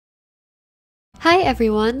Hi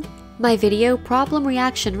everyone! My video Problem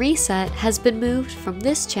Reaction Reset has been moved from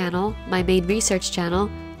this channel, my main research channel,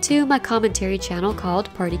 to my commentary channel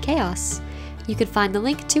called Party Chaos. You can find the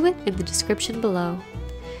link to it in the description below.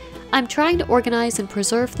 I'm trying to organize and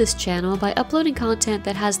preserve this channel by uploading content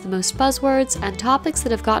that has the most buzzwords and topics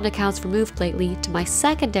that have gotten accounts removed lately to my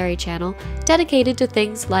secondary channel dedicated to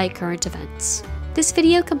things like current events. This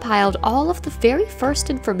video compiled all of the very first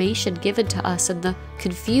information given to us in the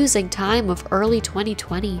confusing time of early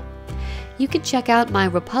 2020. You can check out my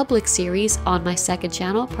Republic series on my second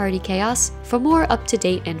channel, Party Chaos, for more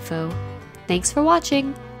up-to-date info. Thanks for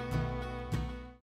watching!